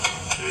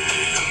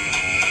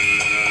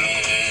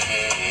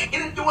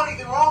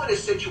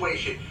this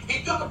situation.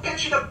 He took a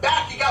pitch in the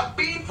back. He got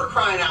beat for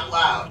crying out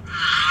loud.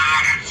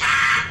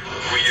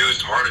 We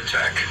used heart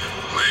attack.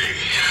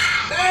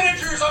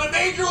 Managers on a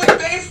Major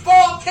League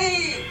Baseball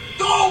team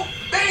don't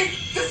make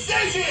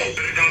decisions.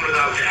 Could have done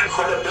without that.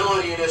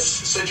 Credibility in this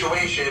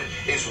situation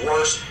is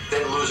worse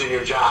than losing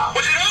your job.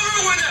 Was it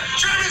over when the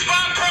Germans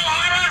bombed Pearl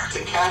Harbor?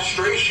 The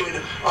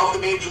castration of the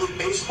Major League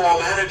Baseball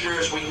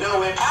managers, we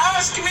know it.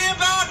 Ask me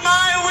about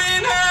my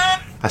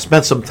winner. I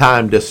spent some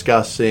time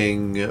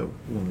discussing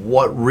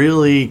what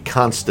really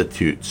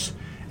constitutes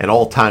an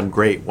all-time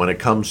great when it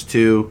comes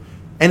to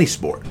any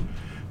sport.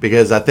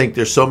 Because I think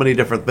there's so many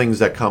different things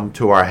that come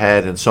to our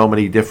head and so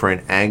many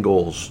different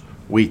angles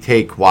we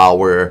take while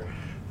we're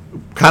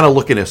kind of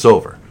looking this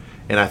over.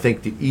 And I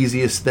think the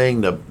easiest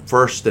thing, the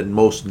first and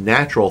most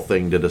natural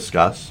thing to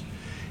discuss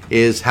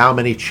is how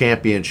many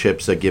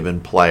championships a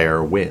given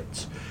player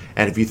wins.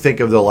 And if you think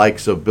of the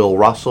likes of Bill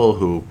Russell,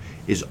 who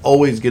is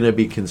always going to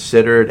be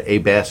considered a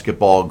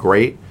basketball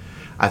great,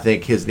 I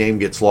think his name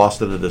gets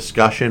lost in the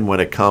discussion when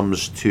it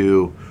comes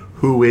to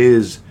who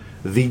is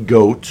the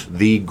GOAT,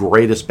 the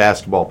greatest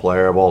basketball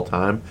player of all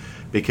time,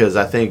 because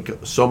I think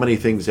so many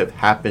things have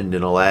happened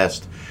in the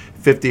last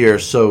 50 or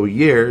so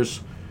years,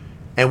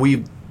 and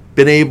we've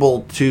been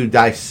able to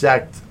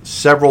dissect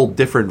several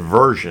different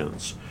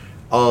versions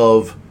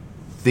of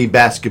the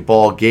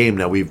basketball game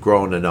that we've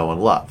grown to know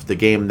and love. The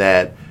game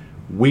that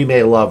we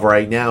may love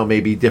right now may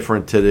be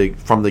different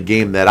from the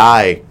game that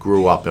I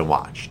grew up and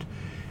watched.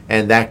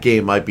 And that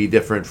game might be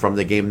different from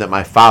the game that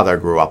my father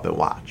grew up and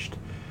watched.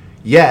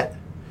 Yet,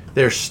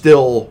 there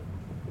still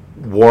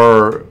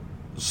were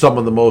some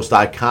of the most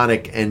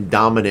iconic and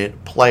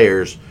dominant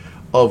players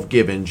of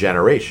given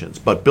generations.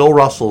 But Bill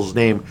Russell's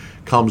name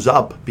comes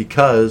up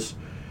because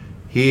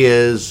he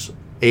is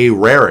a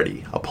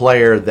rarity, a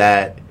player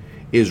that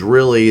is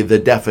really the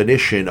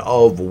definition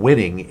of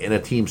winning in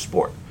a team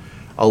sport.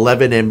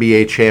 11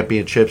 NBA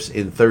championships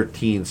in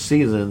 13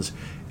 seasons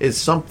is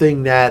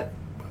something that,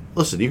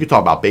 listen, you could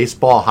talk about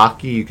baseball,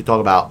 hockey, you could talk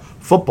about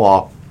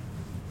football.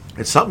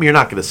 It's something you're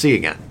not going to see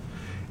again.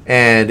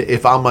 And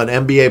if I'm an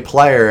NBA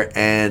player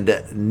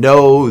and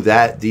know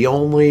that the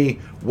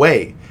only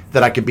way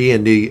that I could be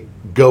in the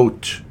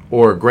GOAT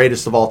or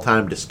greatest of all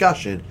time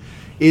discussion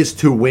is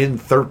to win 11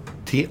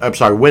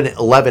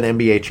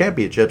 NBA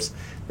championships,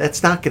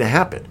 that's not going to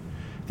happen.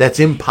 That's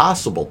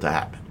impossible to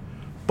happen.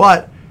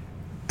 But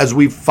as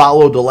we've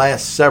followed the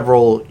last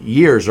several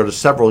years, or the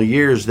several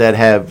years that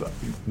have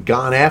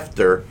gone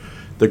after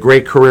the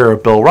great career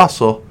of Bill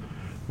Russell,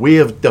 we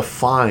have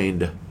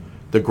defined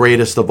the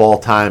greatest of all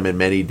time in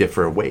many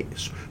different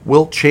ways.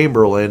 Wilt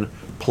Chamberlain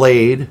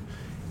played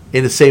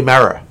in the same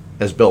era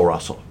as Bill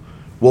Russell.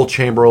 Wilt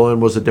Chamberlain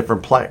was a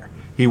different player.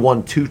 He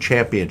won 2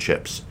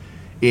 championships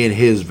in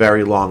his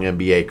very long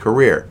NBA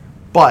career.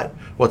 But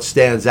what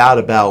stands out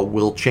about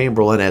Wilt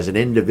Chamberlain as an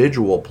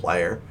individual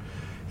player,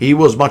 he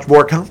was much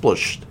more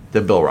accomplished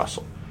than Bill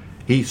Russell.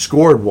 He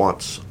scored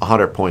once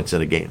 100 points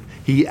in a game.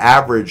 He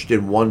averaged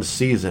in one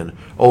season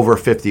over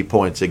 50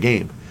 points a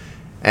game.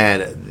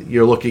 And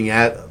you're looking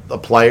at a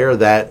player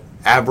that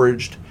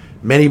averaged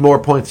many more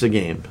points a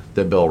game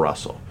than Bill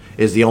Russell.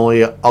 Is the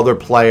only other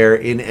player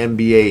in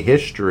NBA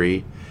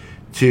history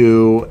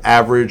to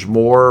average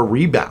more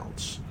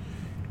rebounds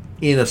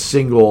in a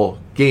single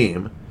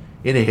game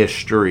in the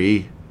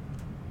history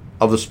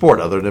of the sport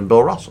other than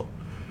Bill Russell.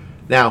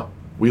 Now,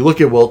 we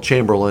look at Wilt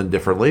Chamberlain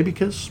differently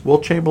because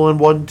Wilt Chamberlain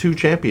won 2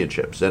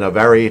 championships in a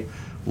very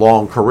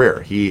long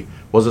career. He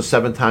was a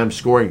 7-time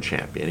scoring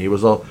champion. He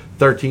was a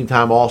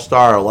 13-time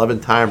All-Star,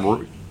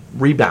 11-time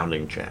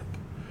rebounding champ,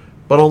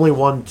 but only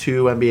won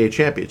 2 NBA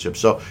championships.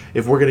 So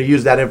if we're going to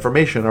use that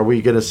information, are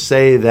we going to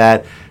say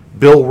that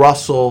Bill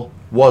Russell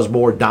was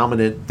more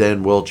dominant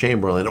than Wilt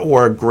Chamberlain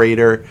or a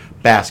greater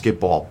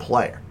basketball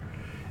player?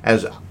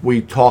 As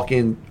we talk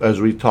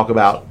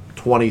about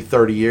 20,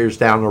 30 years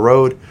down the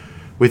road,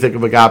 we think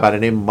of a guy by the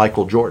name of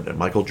Michael Jordan. And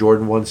Michael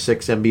Jordan won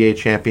 6 NBA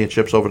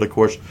championships over the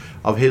course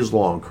of his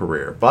long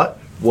career, but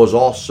was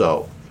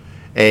also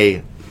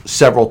a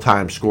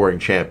several-time scoring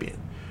champion.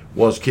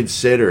 Was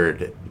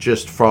considered,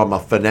 just from a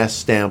finesse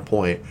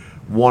standpoint,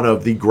 one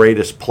of the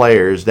greatest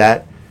players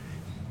that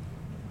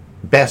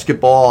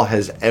basketball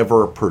has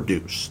ever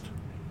produced.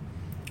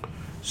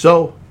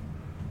 So,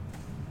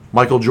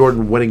 Michael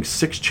Jordan winning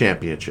 6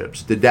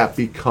 championships, did that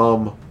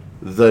become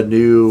the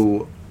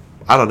new,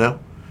 I don't know,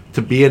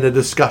 to be in a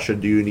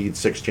discussion, do you need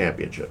 6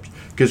 championships?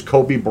 Because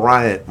Kobe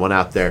Bryant went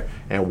out there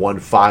and won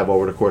 5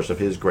 over the course of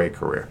his great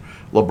career.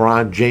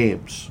 LeBron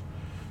James,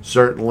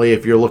 certainly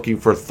if you're looking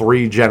for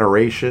 3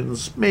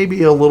 generations,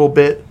 maybe a little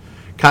bit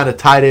kind of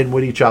tied in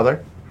with each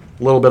other,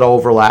 a little bit of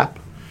overlap.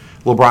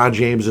 LeBron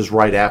James is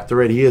right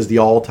after it. He is the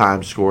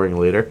all-time scoring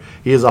leader.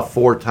 He is a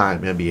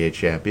 4-time NBA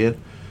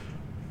champion.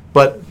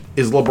 But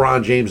is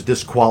LeBron James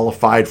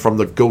disqualified from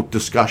the GOAT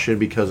discussion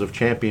because of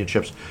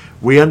championships?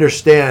 We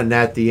understand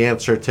that the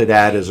answer to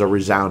that is a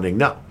resounding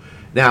no.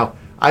 Now,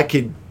 I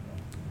could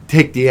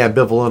take the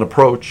ambivalent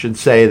approach and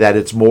say that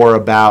it's more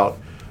about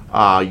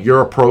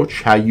your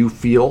approach, how you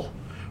feel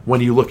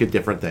when you look at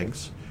different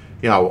things.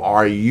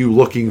 Are you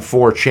looking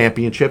for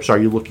championships? Are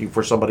you looking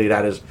for somebody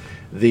that is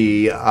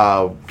the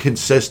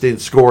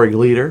consistent scoring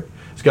leader?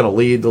 He's going to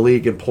lead the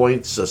league in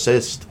points,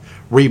 assists,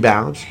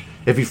 rebounds.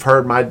 If you've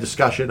heard my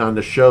discussion on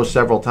the show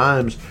several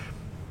times,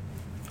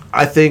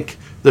 I think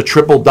the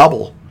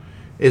triple-double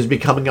is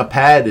becoming a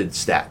padded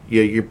stat.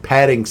 You're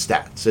padding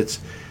stats. It's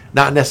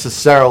not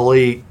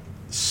necessarily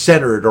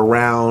centered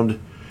around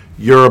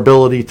your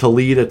ability to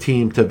lead a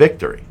team to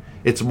victory.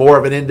 It's more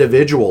of an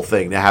individual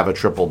thing to have a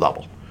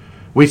triple-double.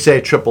 We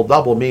say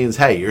triple-double means,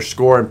 hey, you're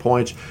scoring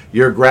points,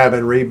 you're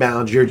grabbing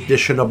rebounds, you're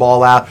dishing the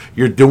ball out,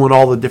 you're doing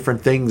all the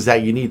different things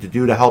that you need to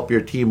do to help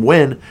your team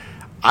win.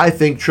 I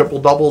think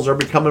triple-doubles are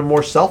becoming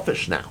more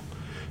selfish now.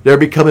 They're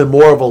becoming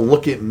more of a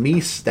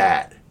look-at-me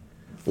stat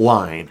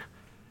line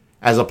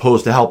as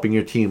opposed to helping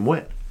your team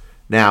win.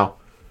 Now,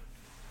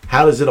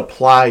 how does it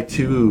apply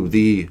to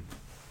the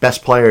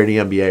best player in the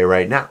NBA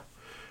right now?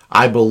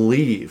 I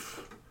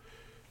believe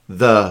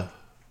the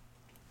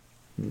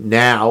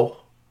now,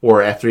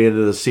 or after the end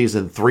of the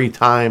season,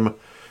 3-time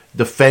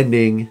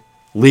defending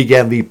league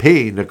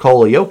MVP,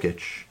 Nikola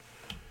Jokic,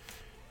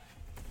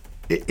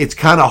 it's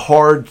kind of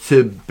hard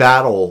to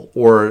battle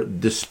or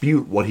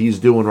dispute what he's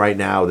doing right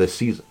now this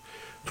season.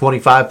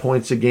 25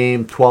 points a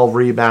game, 12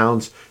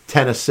 rebounds,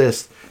 10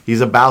 assists.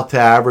 He's about to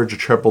average a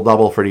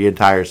triple-double for the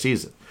entire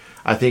season.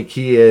 I think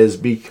he has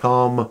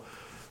become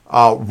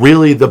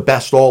really the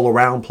best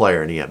all-around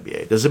player in the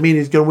NBA. Does it mean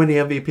he's going to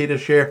win the MVP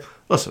this year?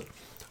 Listen,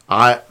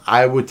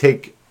 I would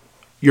take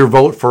your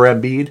vote for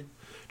Embiid,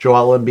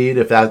 Joel Embiid,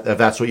 if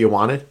that's what you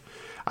wanted.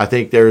 I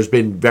think there's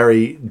been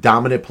very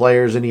dominant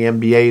players in the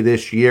NBA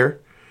this year,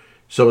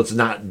 so it's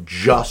not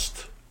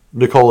just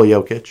Nikola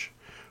Jokic.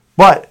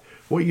 But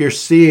what you're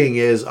seeing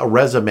is a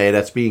resume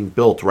that's being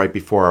built right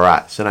before our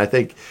eyes. And I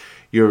think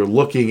you're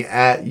looking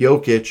at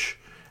Jokic,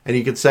 and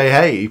you could say,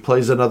 hey, he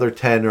plays another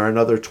 10 or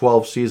another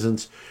 12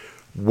 seasons.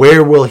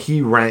 Where will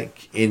he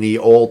rank in the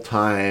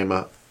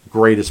all-time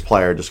greatest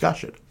player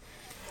discussion?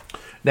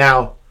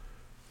 Now,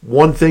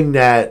 one thing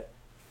that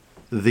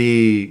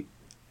the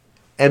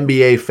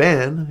NBA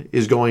fan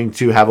is going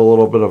to have a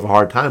little bit of a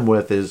hard time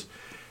with is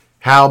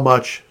how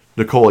much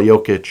Nikola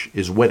Jokic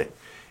is winning.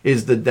 Are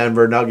the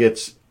Denver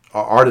Nuggets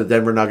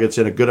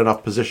in a good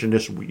enough position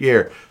this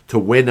year to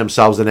win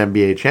themselves an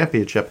NBA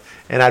championship?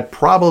 And I'd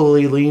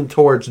probably lean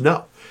towards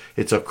no.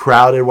 It's a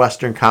crowded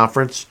Western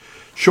Conference.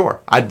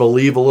 Sure, I'd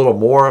believe a little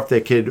more if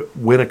they could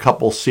win a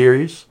couple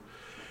series.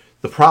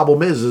 The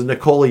problem is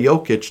Nikola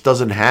Jokic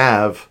doesn't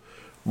have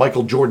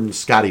Michael Jordan,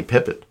 Scottie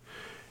Pippen.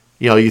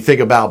 You think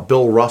about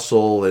Bill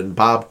Russell and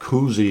Bob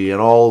Cousy and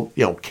all,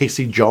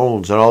 Casey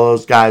Jones and all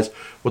those guys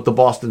with the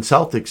Boston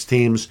Celtics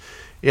teams.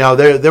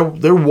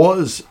 There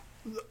was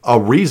a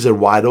reason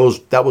why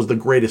that was the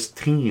greatest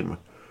team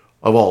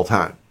of all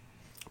time,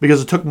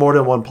 because it took more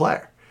than one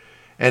player.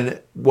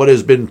 And what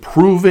has been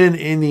proven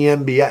in the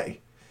NBA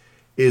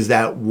is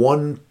that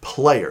one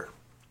player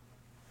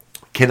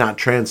cannot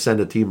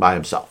transcend a team by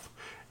himself.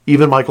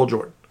 Even Michael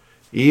Jordan,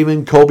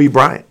 even Kobe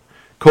Bryant.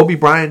 Kobe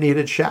Bryant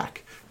needed Shaq.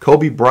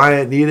 Kobe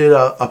Bryant needed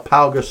a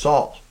Pau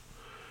Gasol.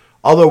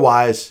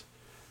 Otherwise,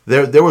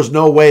 there was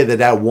no way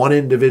that one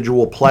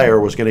individual player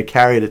was going to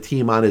carry the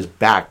team on his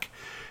back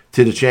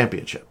to the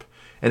championship.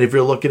 And if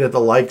you're looking at the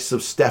likes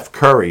of Steph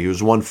Curry,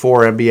 who's won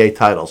 4 NBA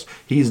titles,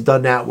 he's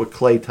done that with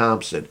Klay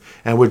Thompson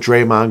and with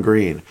Draymond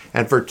Green,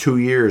 and for 2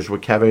 years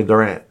with Kevin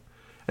Durant.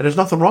 And there's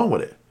nothing wrong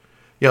with it.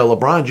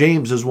 LeBron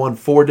James has won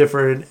 4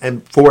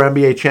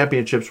 NBA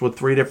championships with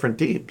 3 different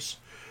teams.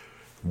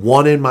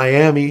 One in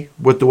Miami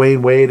with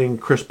Dwayne Wade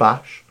and Chris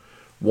Bosh.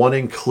 One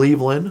in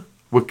Cleveland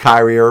with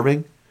Kyrie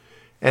Irving.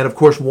 And, of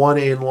course, one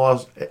in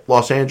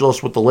Los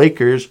Angeles with the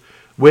Lakers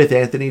with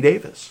Anthony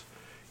Davis.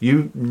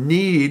 You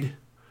need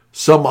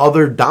some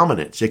other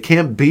dominance. It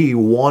can't be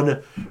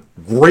one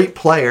great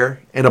player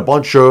and a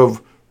bunch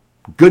of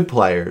good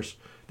players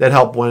that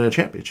help win a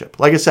championship.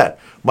 Like I said,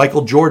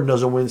 Michael Jordan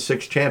doesn't win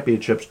 6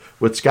 championships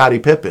with Scottie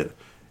Pippen.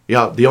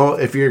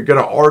 If you're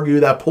going to argue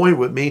that point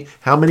with me,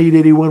 how many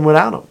did he win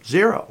without him?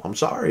 0. I'm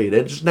sorry.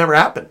 That just never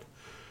happened.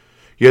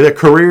 Their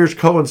careers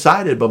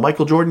coincided, but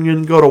Michael Jordan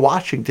didn't go to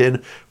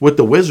Washington with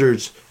the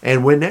Wizards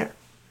and win there.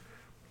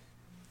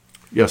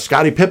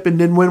 Scottie Pippen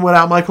didn't win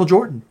without Michael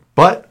Jordan,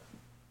 but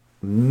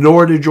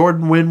nor did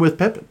Jordan win with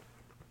Pippen.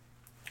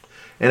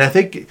 And I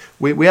think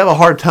we have a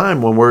hard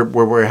time when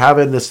we're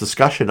having this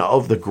discussion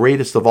of the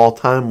greatest of all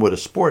time with a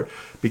sport,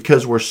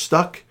 because we're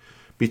stuck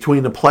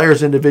between the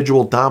player's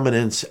individual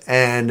dominance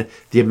and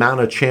the amount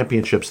of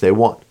championships they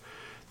won.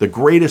 The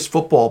greatest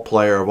football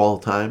player of all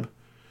time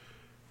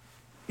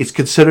is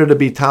considered to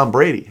be Tom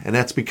Brady, and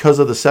that's because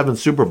of the 7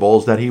 Super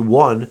Bowls that he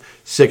won,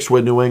 6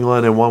 with New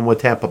England and 1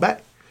 with Tampa Bay.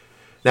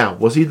 Now,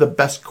 was he the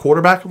best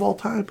quarterback of all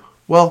time?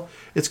 Well,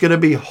 it's going to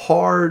be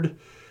hard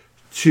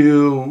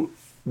to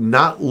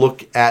not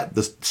look at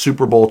the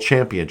Super Bowl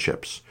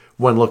championships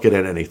when looking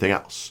at anything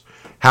else.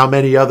 How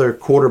many other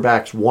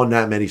quarterbacks won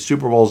that many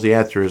Super Bowls? The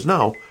answer is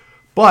no.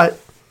 But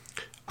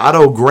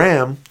Otto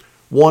Graham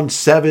won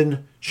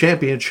 7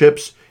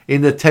 championships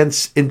in 10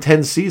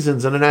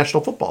 seasons in the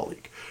National Football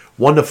League.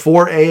 won the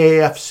 4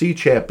 AAFC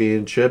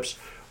championships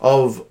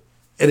of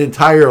an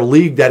entire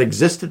league that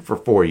existed for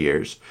 4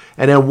 years,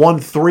 and then won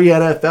 3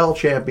 NFL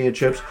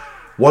championships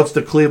once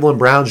the Cleveland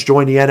Browns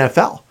joined the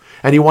NFL.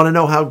 And you want to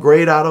know how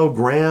great Otto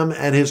Graham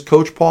and his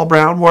coach Paul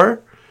Brown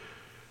were?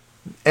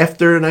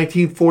 After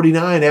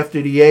 1949,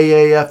 after the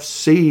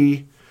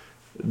AAFC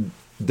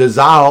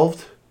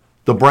dissolved,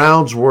 the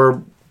Browns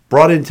were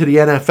brought into the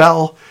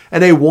NFL,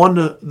 and they won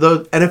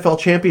the NFL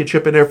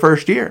championship in their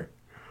first year.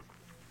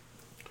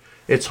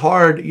 It's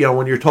hard,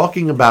 when you're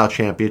talking about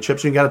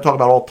championships, you got to talk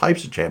about all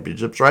types of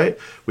championships, right?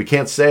 We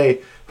can't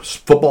say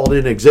football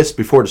didn't exist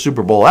before the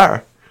Super Bowl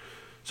era.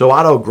 So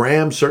Otto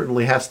Graham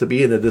certainly has to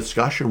be in a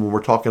discussion when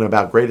we're talking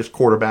about greatest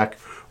quarterback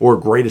or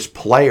greatest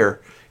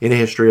player in the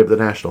history of the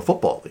National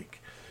Football League.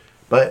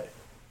 But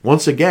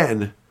once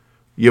again,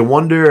 you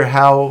wonder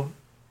how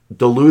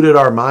diluted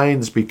our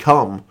minds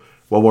become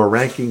when we're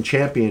ranking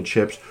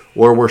championships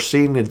or we're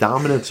seeing the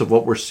dominance of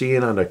what we're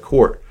seeing on the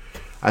court.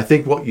 I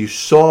think what you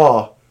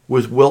saw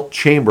with Wilt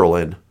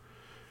Chamberlain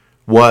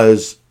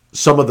was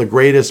some of the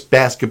greatest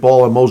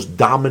basketball and most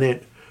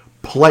dominant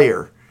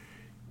player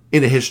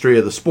in the history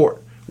of the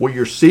sport. What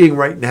you're seeing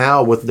right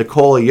now with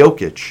Nikola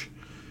Jokic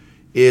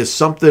is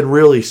something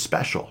really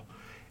special.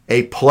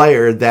 A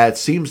player that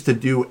seems to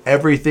do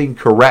everything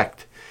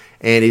correct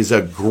and is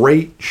a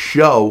great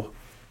show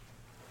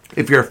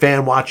if you're a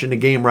fan watching the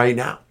game right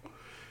now.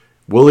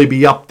 Will he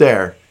be up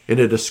there in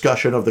a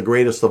discussion of the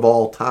greatest of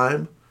all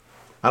time?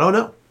 I don't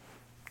know.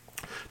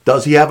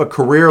 Does he have a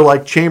career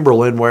like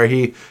Chamberlain where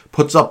he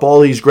puts up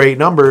all these great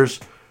numbers,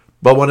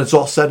 but when it's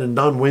all said and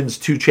done, wins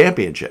 2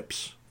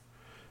 championships?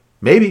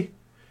 Maybe.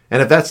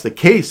 And if that's the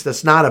case,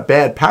 that's not a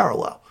bad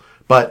parallel.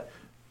 But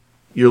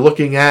you're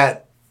looking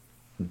at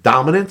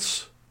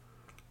dominance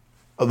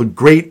of a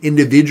great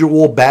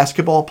individual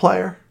basketball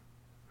player,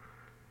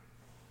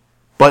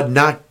 but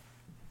not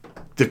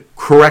the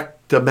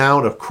correct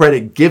amount of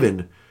credit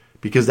given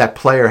because that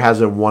player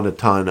hasn't won a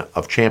ton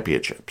of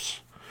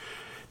championships.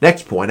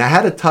 Next point, I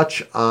had to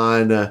touch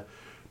on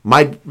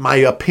my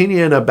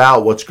opinion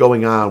about what's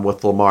going on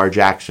with Lamar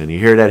Jackson. You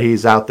hear that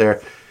he's out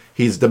there.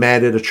 He's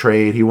demanded a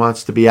trade. He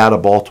wants to be out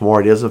of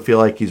Baltimore. He doesn't feel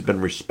like he's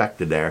been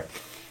respected there.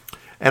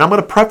 And I'm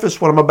going to preface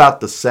what I'm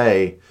about to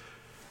say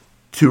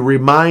to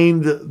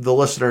remind the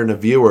listener and the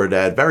viewer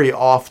that very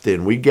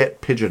often we get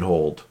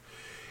pigeonholed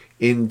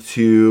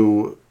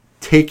into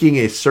taking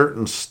a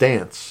certain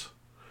stance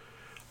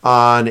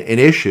on an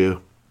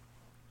issue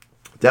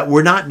that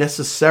we're not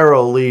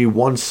necessarily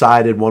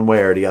one-sided one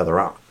way or the other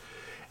on.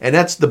 And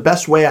that's the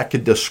best way I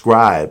could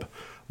describe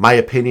my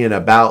opinion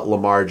about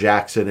Lamar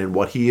Jackson and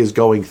what he is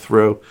going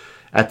through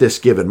at this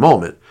given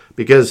moment.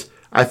 Because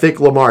I think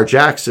Lamar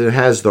Jackson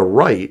has the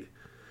right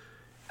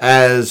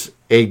as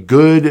a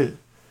good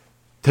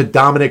to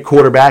dominant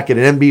quarterback and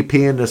an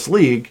MVP in this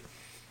league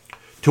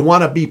to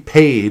want to be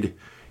paid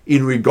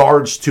in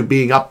regards to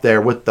being up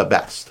there with the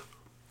best.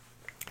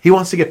 He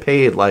wants to get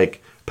paid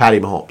like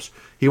Patty Mahomes.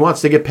 He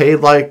wants to get paid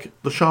like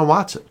Deshaun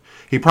Watson.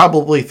 He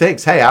probably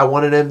thinks, hey, I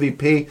won an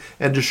MVP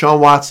and Deshaun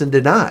Watson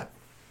did not.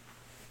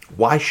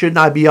 Why shouldn't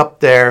I be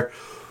up there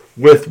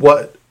with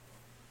what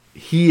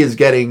he is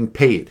getting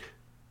paid?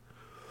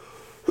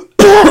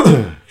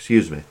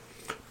 Excuse me.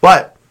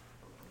 But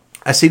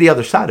I see the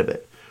other side of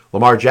it.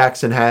 Lamar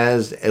Jackson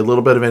has a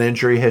little bit of an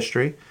injury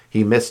history.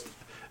 He missed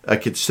a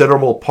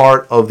considerable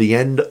part of the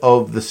end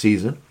of the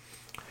season.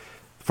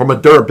 From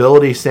a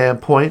durability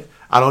standpoint,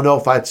 I don't know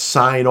if I'd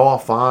sign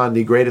off on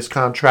the greatest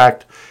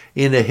contract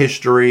in the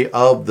history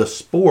of the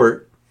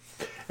sport.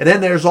 And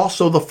then there's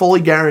also the fully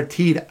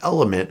guaranteed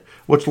element,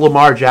 which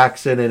Lamar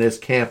Jackson and his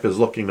camp is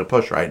looking to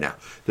push right now.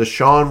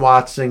 Deshaun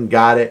Watson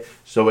got it,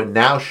 so it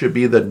now should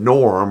be the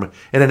norm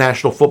in the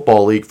National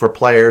Football League for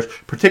players,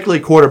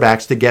 particularly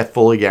quarterbacks, to get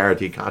fully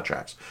guaranteed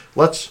contracts.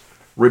 Let's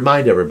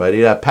remind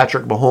everybody that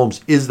Patrick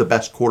Mahomes is the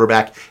best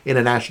quarterback in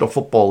the National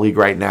Football League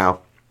right now,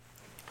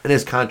 and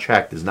his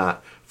contract is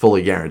not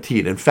fully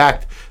guaranteed. In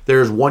fact,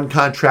 there's one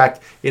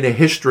contract in the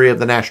history of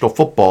the National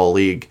Football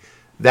League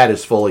that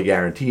is fully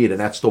guaranteed, and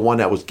that's the one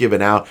that was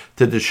given out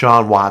to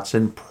Deshaun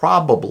Watson,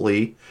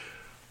 probably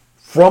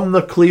from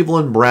the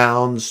Cleveland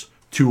Browns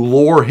to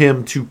lure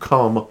him to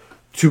come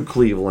to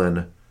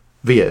Cleveland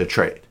via a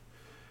trade.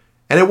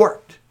 And it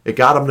worked. It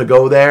got him to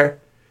go there.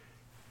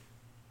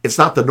 It's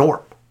not the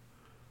norm.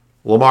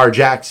 Lamar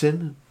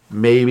Jackson,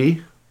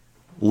 maybe,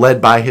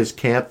 led by his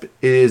camp,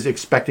 is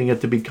expecting it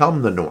to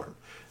become the norm.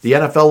 The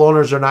NFL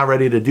owners are not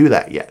ready to do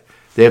that yet.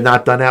 They have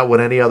not done that with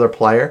any other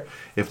player.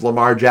 If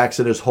Lamar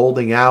Jackson is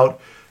holding out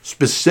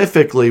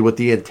specifically with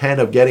the intent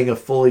of getting a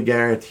fully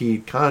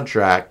guaranteed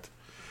contract,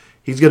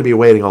 he's going to be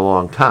waiting a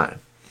long time.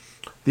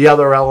 The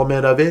other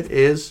element of it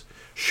is,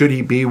 should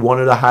he be one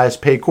of the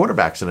highest paid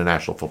quarterbacks in the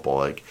National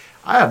Football League?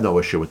 I have no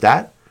issue with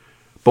that.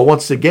 But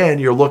once again,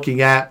 you're looking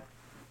at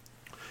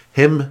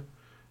him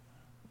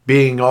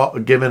being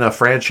given a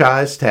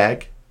franchise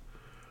tag,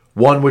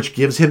 one which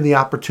gives him the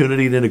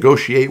opportunity to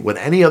negotiate with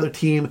any other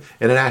team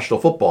in the National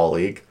Football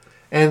League,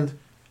 and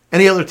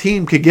any other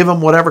team could give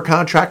him whatever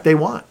contract they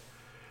want.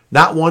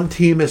 Not one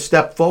team has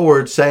stepped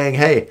forward saying,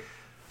 hey,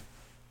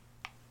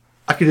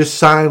 I could just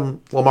sign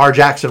Lamar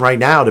Jackson right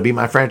now to be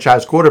my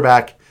franchise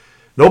quarterback.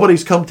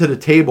 Nobody's come to the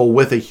table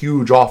with a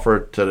huge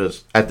offer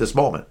at this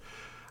moment.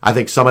 I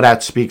think some of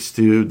that speaks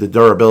to the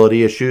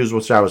durability issues,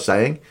 which I was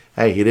saying.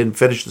 Hey, he didn't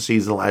finish the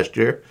season last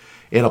year.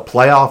 In a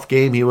playoff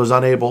game, he was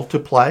unable to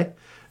play.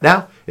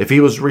 Now, if he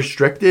was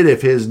restricted,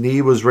 if his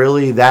knee was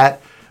really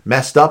that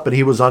messed up and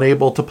he was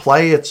unable to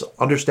play, it's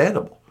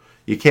understandable.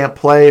 You can't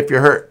play if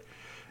you're hurt.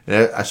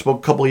 And I spoke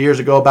a couple of years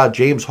ago about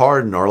James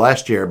Harden, or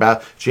last year,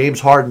 about James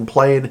Harden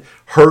playing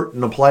hurt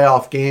in the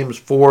playoff games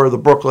for the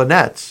Brooklyn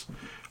Nets.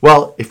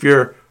 Well, if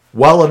you're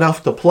well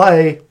enough to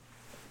play,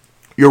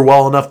 you're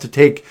well enough to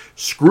take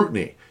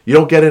scrutiny. You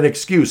don't get an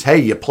excuse. Hey,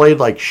 you played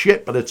like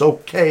shit, but it's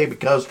okay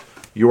because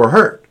you were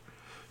hurt.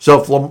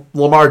 So if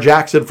Lamar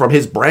Jackson, from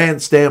his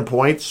brand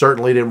standpoint,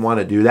 certainly didn't want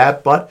to do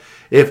that. But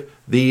if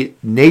the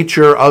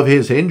nature of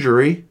his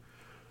injury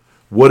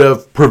would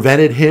have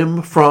prevented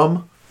him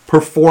from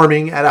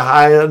performing at a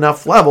high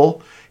enough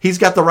level, he's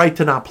got the right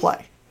to not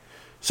play.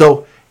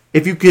 So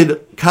if you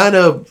could kind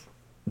of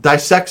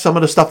dissect some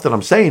of the stuff that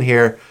I'm saying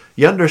here,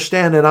 you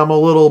understand that I'm a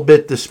little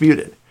bit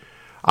disputed.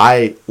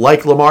 I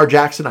like Lamar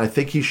Jackson. I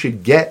think he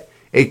should get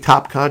a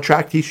top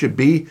contract. He should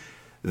be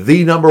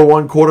the number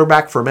one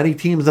quarterback for many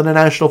teams in the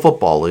National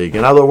Football League.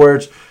 In other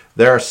words,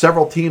 there are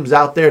several teams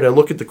out there that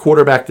look at the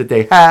quarterback that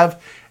they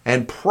have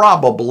and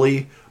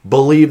probably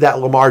believe that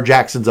Lamar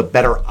Jackson's a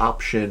better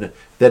option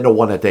than the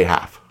one that they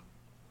have.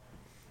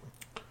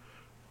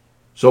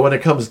 So when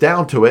it comes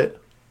down to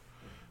it,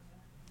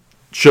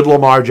 should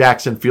Lamar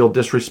Jackson feel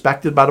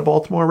disrespected by the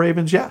Baltimore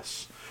Ravens?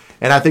 Yes.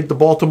 And I think the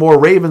Baltimore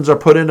Ravens are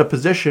put in a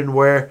position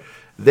where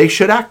they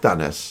should act on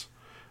this.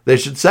 They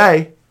should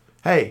say,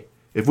 hey,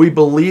 if we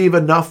believe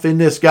enough in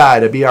this guy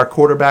to be our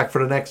quarterback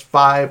for the next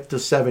 5 to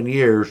 7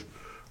 years,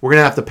 we're going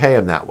to have to pay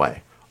him that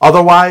way.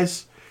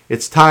 Otherwise,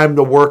 it's time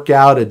to work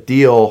out a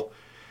deal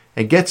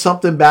and get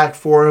something back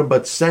for him,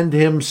 but send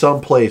him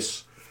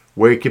someplace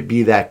where he could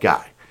be that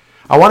guy.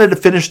 I wanted to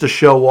finish the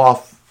show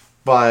off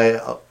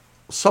by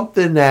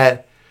something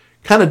that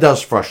kind of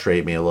does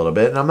frustrate me a little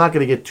bit, and I'm not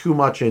going to get too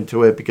much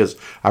into it because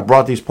I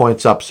brought these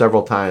points up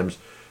several times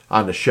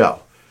on the show.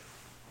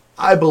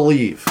 I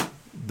believe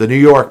the New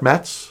York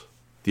Mets,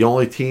 the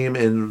only team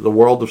in the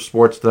world of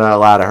sports that are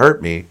allowed to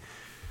hurt me,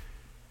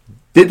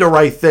 did the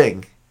right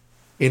thing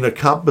in the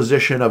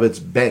composition of its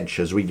bench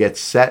as we get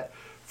set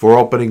for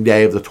opening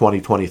day of the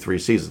 2023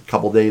 season. A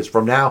couple days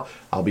from now,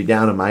 I'll be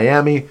down in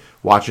Miami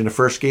watching the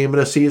first game of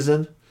the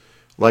season,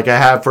 like I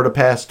have for the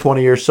past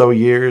 20 or so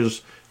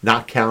years,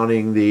 not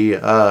counting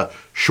the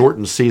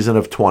shortened season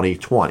of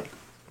 2020.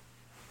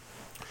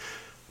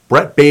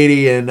 Brett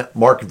Beatty and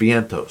Mark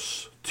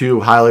Vientos,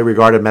 two highly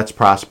regarded Mets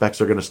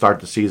prospects, are going to start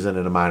the season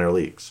in the minor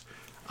leagues.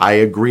 I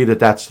agree that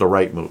that's the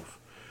right move.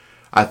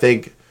 I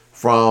think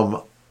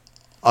from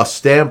a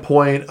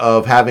standpoint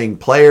of having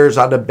players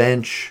on the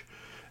bench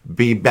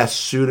be best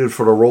suited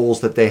for the roles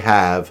that they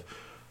have,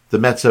 the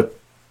Mets are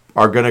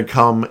going to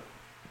come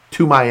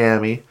to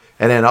Miami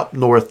and then up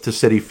north to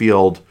Citi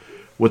Field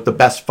with the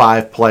best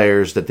 5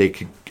 players that they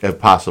could have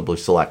possibly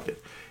selected.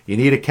 You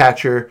need a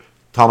catcher.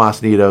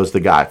 Tomas Nido's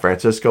the guy.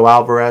 Francisco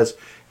Alvarez,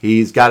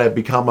 he's got to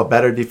become a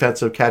better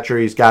defensive catcher.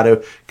 He's got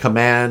to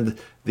command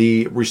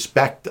the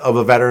respect of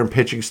a veteran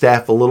pitching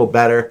staff a little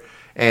better.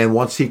 And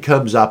once he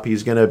comes up,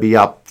 he's going to be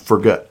up for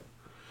good.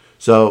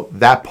 So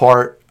that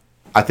part,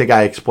 I think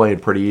I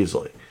explained pretty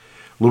easily.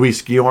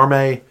 Luis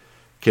Guillorme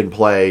can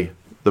play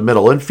the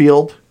middle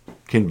infield,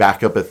 can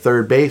back up at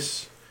third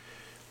base.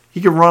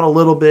 He can run a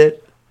little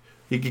bit.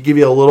 He could give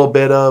you a little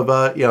bit of,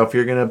 if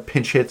you're going to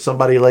pinch hit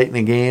somebody late in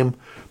the game.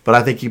 But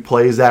I think he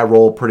plays that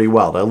role pretty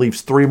well. That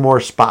leaves 3 more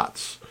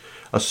spots,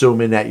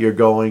 assuming that you're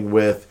going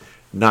with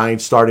 9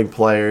 starting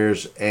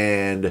players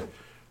and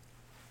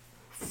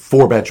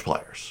 4 bench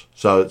players.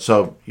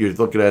 So you're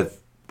looking at,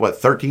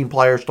 13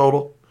 players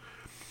total?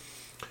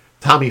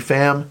 Tommy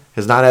Pham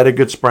has not had a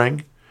good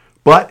spring,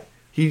 but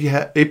he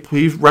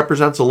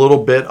represents a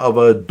little bit of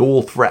a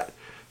dual threat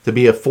to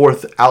be a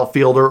 4th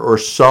outfielder or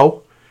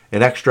so,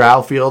 an extra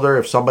outfielder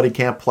if somebody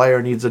can't play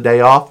or needs a day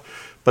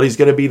off. But he's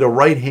going to be the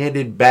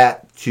right-handed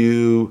bat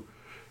to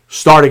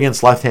start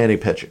against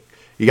left-handed pitching.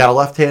 You got a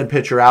left-hand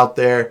pitcher out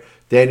there.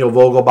 Daniel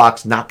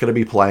Vogelbach's not going to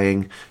be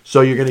playing,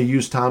 so you're going to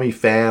use Tommy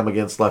Pham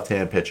against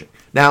left-hand pitching.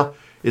 Now,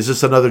 is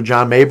this another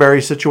John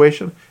Mayberry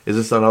situation? Is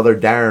this another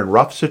Darren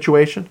Ruff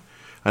situation?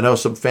 I know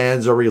some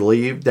fans are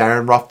relieved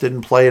Darren Ruff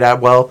didn't play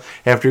that well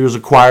after he was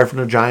acquired from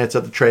the Giants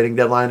at the trading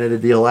deadline in a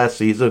deal last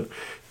season.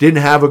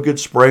 Didn't have a good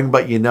spring,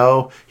 but he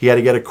had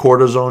to get a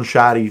cortisone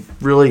shot. He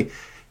really,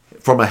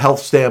 from a health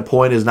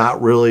standpoint, is not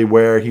really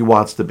where he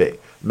wants to be.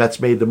 Mets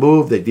made the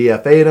move. They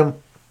DFA'd him,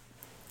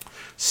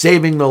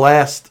 saving the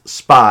last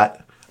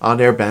spot on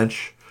their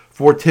bench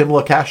for Tim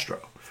LaCastro.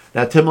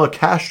 Now, Tim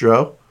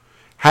LaCastro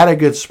had a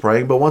good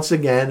spring, but once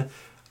again,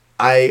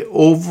 I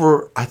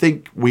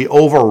think we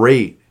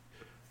overrate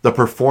the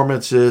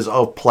performances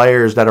of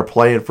players that are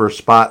playing for a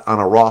spot on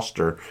a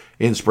roster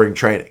in spring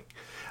training.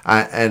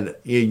 And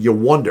you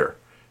wonder,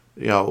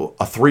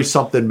 a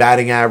 3-something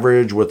batting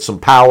average with some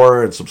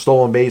power and some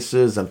stolen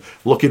bases and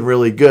looking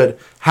really good,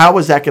 how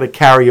is that going to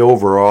carry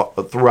over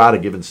throughout a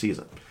given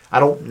season? I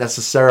don't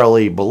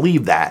necessarily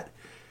believe that.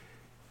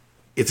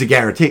 It's a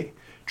guarantee.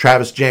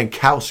 Travis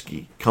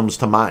Jankowski comes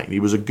to mind. He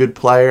was a good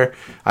player.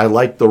 I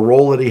liked the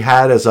role that he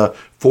had as a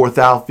fourth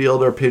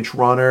outfielder, pinch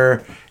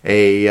runner,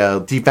 a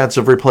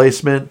defensive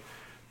replacement,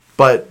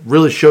 but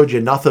really showed you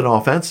nothing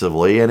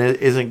offensively, and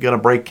it isn't going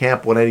to break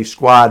camp with any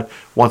squad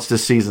once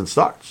this season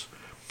starts.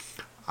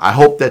 I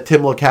hope that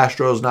Tim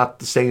LaCastro is not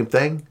the same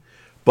thing,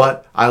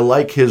 but I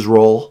like his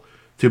role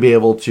to be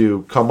able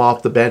to come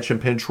off the bench and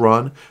pinch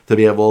run, to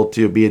be able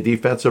to be a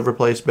defensive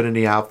replacement in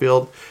the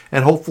outfield,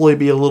 and hopefully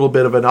be a little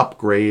bit of an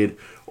upgrade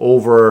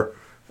over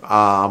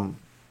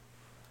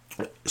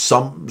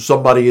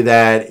somebody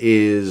that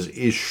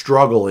is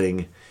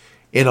struggling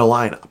in a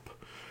lineup.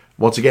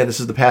 Once again, this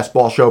is the Pass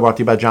Ball Show, brought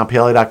to you by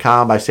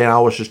JohnPielli.com, by St.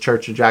 Aloysius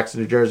Church in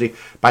Jackson, New Jersey,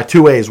 by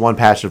 2A's One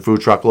Passion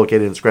Food Truck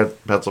located in Scranton,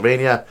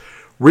 Pennsylvania.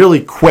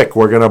 Really quick,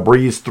 we're going to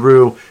breeze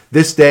through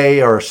this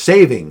day, or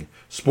saving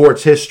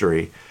sports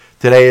history.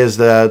 Today is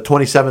the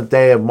 27th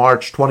day of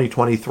March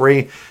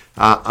 2023.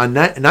 On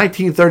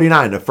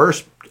 1939, the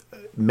first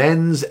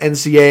men's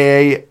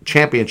NCAA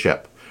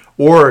championship.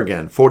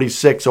 Oregon,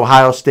 46,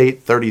 Ohio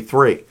State,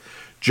 33.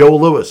 Joe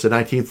Louis in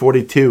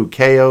 1942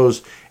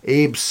 KO's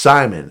Abe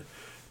Simon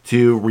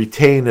to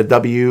retain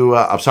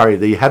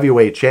the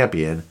heavyweight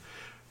champion,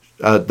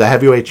 the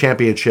heavyweight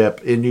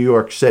championship in New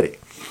York City.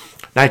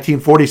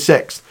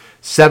 1946,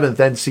 7th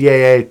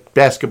NCAA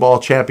basketball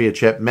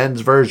championship,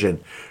 men's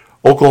version.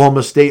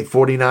 Oklahoma State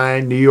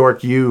 49, New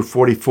York U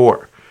 44.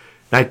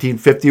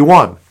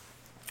 1951,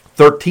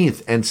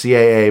 13th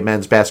NCAA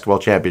men's basketball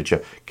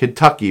championship.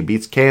 Kentucky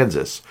beats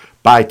Kansas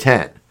by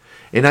 10.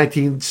 In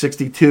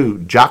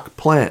 1962, Jacques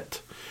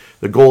Plante,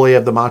 the goalie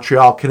of the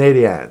Montreal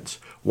Canadiens,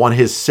 won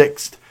his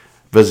 6th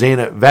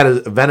Vezina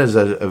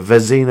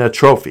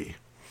Trophy.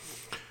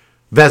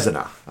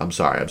 Vezina, I'm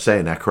sorry, I'm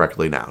saying that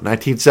correctly now.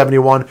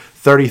 1971,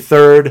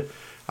 33rd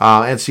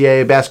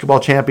NCAA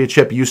basketball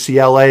championship.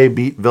 UCLA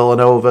beat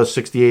Villanova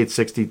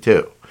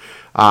 68-62.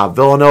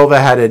 Villanova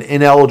had an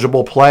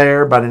ineligible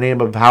player by the name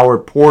of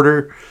Howard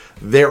Porter.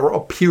 Their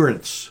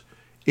appearance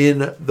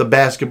in the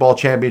basketball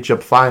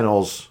championship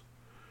finals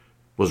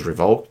was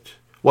revoked.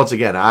 Once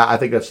again, I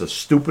think that's the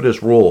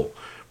stupidest rule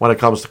when it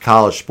comes to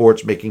college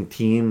sports, making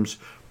teams,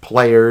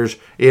 players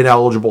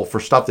ineligible for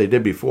stuff they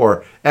did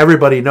before.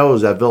 Everybody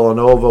knows that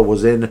Villanova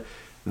was in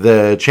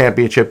the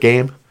championship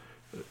game.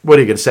 What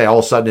are you going to say? All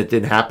of a sudden it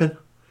didn't happen?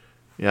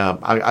 Yeah,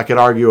 I could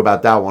argue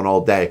about that one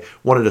all day.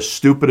 One of the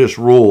stupidest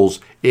rules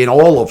in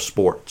all of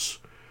sports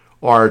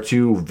are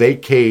to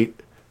vacate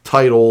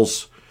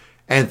titles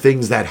and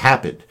things that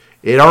happened.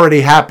 It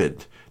already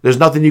happened. There's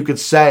nothing you could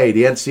say,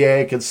 the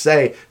NCAA can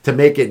say, to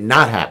make it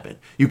not happen.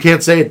 You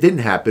can't say it didn't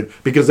happen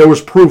because there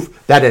was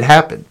proof that it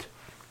happened.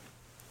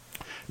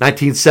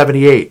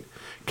 1978,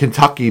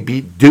 Kentucky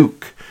beat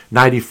Duke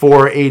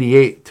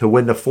 94-88 to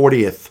win the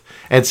 40th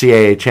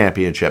NCAA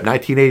championship.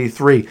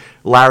 1983,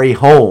 Larry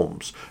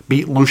Holmes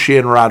beat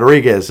Lucien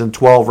Rodriguez in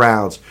 12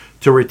 rounds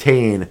to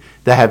retain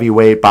the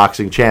heavyweight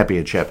boxing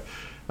championship.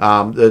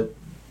 The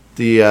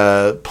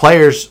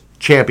Players'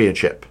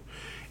 Championship.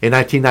 In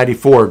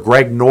 1994,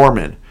 Greg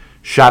Norman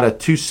shot a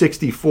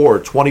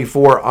 .264,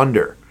 24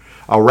 under,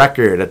 a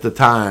record at the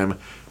time,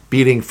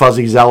 beating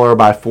Fuzzy Zeller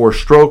by 4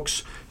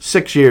 strokes.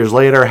 6 years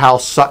later, Hal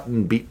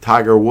Sutton beat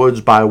Tiger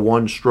Woods by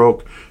 1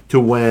 stroke to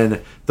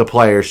win the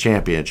Players'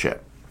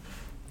 Championship.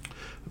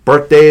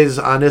 Birthdays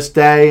on this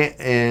day: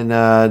 in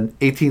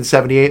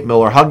 1878,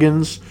 Miller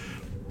Huggins,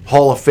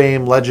 Hall of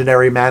Fame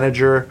legendary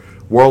manager,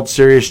 World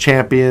Series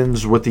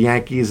champions with the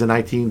Yankees in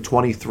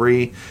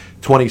 1923,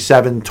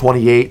 27,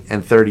 28,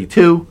 and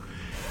 32.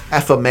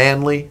 Effa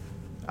Manley,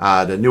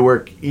 the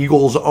Newark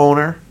Eagles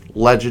owner,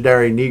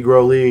 legendary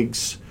Negro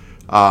Leagues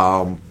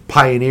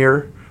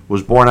pioneer,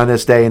 was born on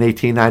this day in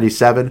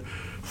 1897.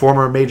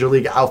 Former Major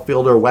League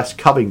outfielder Wes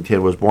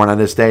Covington was born on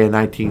this day in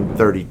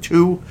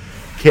 1932.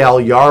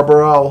 Cale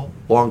Yarborough,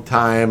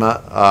 longtime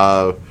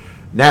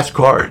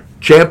NASCAR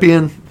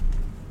champion,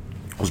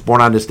 was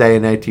born on this day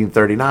in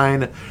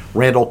 1939.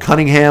 Randall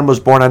Cunningham was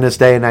born on this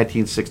day in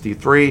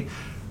 1963.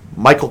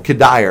 Michael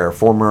Kadire,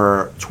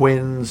 former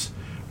Twins,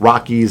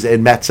 Rockies,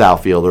 and Mets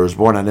outfielder, was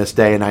born on this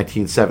day in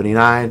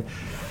 1979.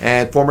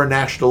 And former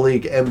National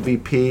League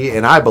MVP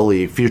and I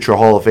believe future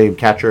Hall of Fame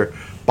catcher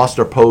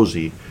Buster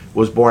Posey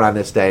was born on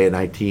this day in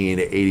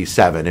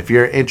 1987. If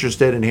you're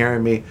interested in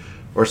hearing me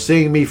or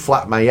seeing me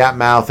flap my yap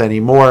mouth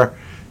anymore,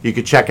 you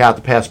can check out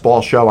the Pass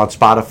Ball Show on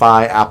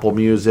Spotify, Apple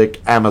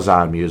Music,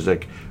 Amazon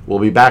Music. We'll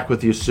be back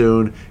with you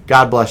soon.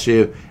 God bless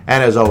you.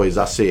 And as always,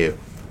 I'll see you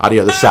on the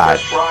other side.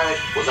 Bryant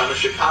was on the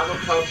Chicago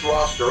Cubs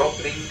roster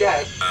opening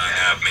day. I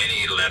have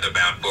many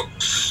leather-bound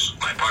books.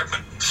 My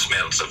apartment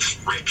smells of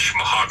rich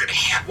mahogany.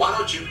 Why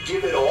don't you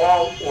give it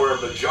all or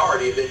a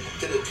majority of it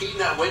to the team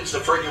that wins the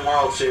friggin'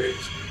 World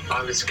Series?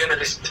 I was going to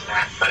listen to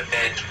that, but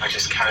then I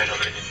just carried on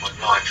living my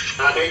life.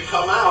 Now they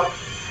come out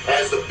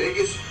as the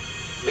biggest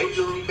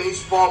Major League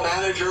Baseball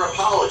manager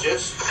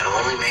apologist. That'll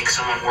only make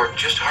someone work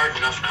just hard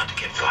enough not to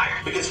get fired.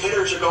 Because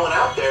hitters are going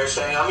out there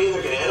saying, I'm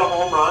either going to hit a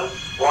home run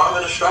or I'm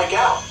going to strike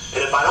out.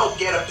 And if I don't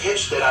get a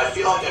pitch that I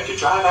feel like I could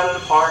drive out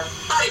of the park,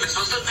 I'm not even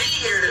supposed to be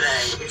here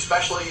today.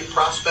 especially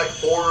prospect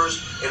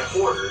whorers and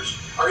hoarders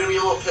are going to be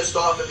a little pissed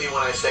off at me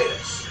when I say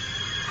this.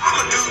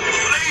 I'm a dude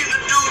playing the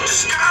dude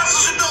disguised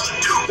as another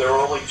dude. There are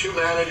only two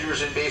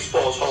managers in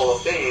baseball's Hall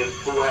of Fame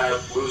who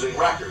have losing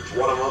records.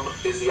 One of them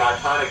is the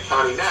iconic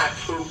Connie Mack,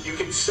 who you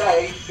could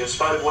say, in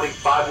spite of winning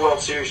 5 World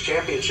Series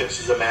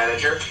championships as a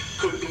manager,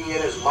 could be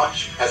in as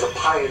much as a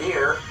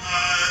pioneer.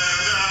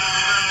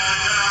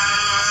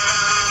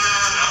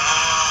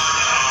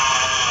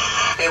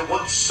 And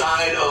what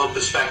side of the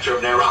spectrum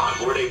they're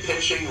on? Were they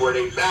pitching? Were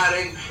they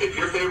batting? If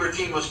your favorite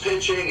team was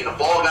pitching and a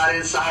ball got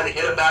inside and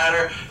hit a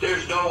batter,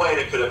 there's no way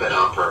that could have been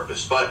on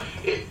purpose. But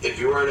if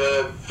you were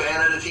a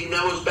fan of the team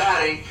that was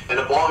batting and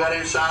the ball got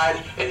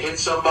inside and hit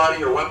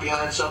somebody or went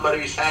behind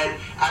somebody's head,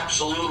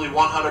 absolutely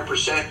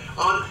 100%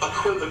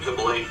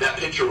 unequivocally, that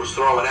pitcher was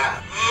throwing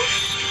at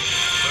him.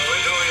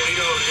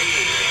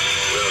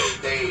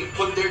 They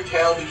put their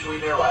tail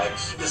between their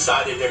legs,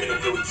 decided they're going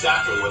to do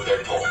exactly what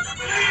they're told.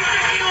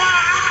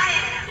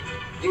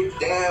 You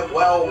damn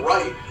well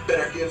right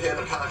better give him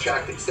a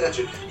contract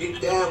extension. You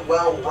damn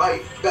well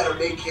right better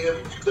make him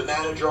the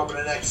manager over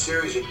the next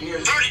series of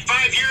years.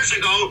 35 years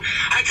ago,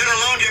 I could have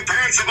loaned your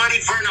parents the money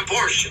for an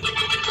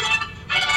abortion.